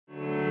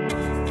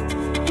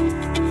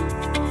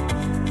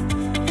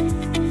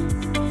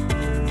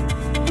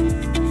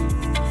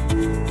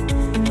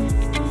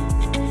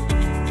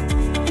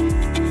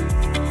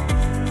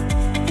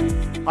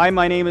Hi,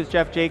 my name is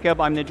Jeff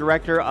Jacob. I'm the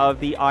director of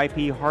the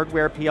IP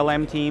hardware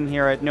PLM team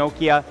here at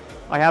Nokia.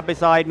 I have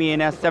beside me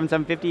an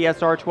S7750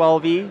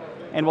 SR12E,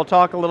 and we'll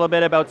talk a little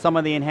bit about some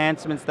of the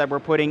enhancements that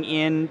we're putting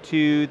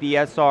into the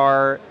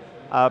SR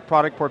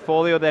product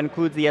portfolio. That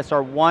includes the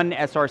SR1,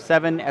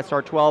 SR7,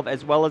 SR12,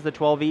 as well as the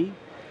 12E.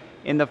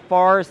 In the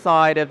far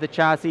side of the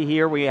chassis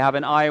here, we have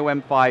an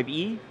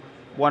IOM5E,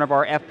 one of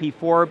our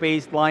FP4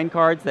 based line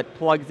cards that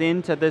plugs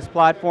into this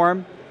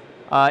platform.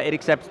 It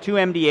accepts 2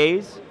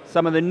 MDAs.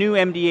 Some of the new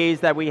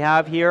MDAs that we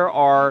have here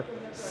are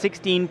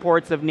 16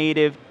 ports of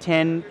native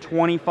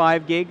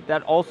 1025 gig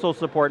that also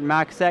support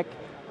MACsec,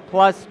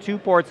 plus 2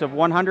 ports of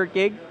 100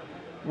 gig.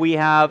 We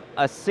have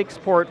a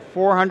 6-port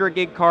 400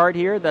 gig card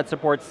here that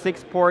supports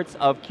 6 ports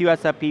of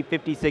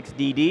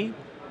QSFP56DD,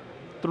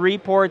 3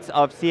 ports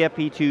of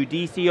CFP2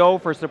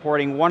 DCO for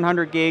supporting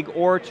 100 gig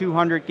or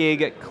 200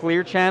 gig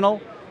clear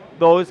channel.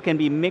 Those can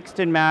be mixed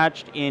and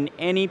matched in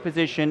any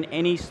position,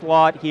 any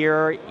slot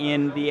here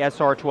in the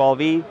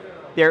SR12E.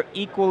 They're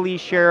equally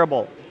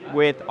shareable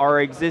with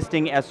our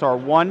existing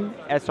SR1,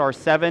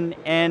 SR7,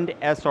 and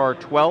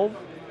SR12.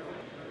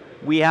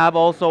 We have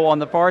also on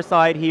the far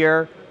side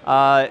here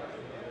 8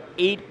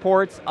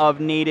 ports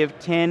of native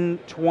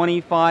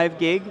 1025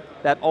 gig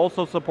that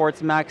also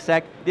supports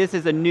MACsec. This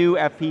is a new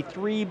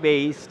FP3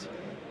 based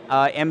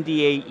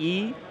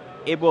MDAE.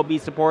 It will be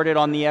supported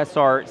on the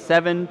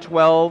SR7,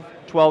 12,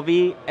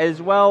 12E,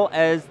 as well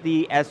as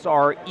the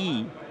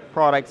SRE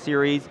product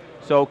series.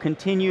 So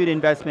continued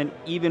investment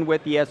even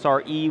with the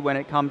SRE when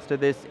it comes to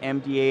this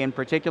MDA in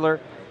particular.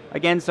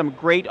 Again, some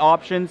great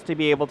options to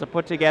be able to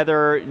put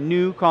together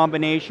new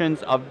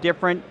combinations of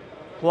different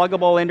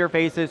pluggable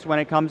interfaces when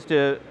it comes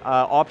to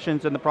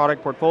options in the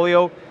product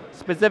portfolio.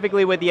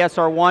 Specifically with the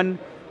SR1,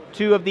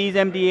 2 of these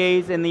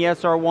MDAs in the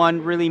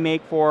SR1 really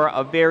make for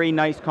a very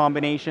nice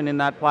combination in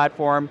that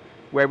platform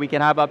where we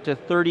can have up to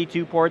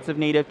 32 ports of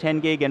native 10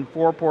 gig and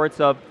 4 ports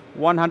of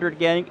 100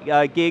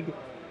 gig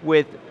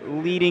with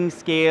leading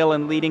scale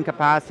and leading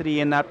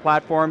capacity in that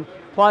platform,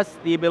 plus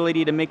the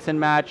ability to mix and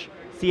match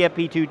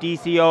CFP2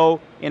 DCO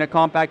in a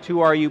compact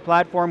 2RU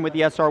platform with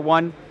the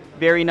SR1.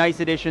 Very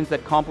nice additions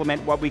that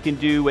complement what we can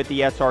do with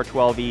the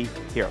SR12E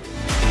here.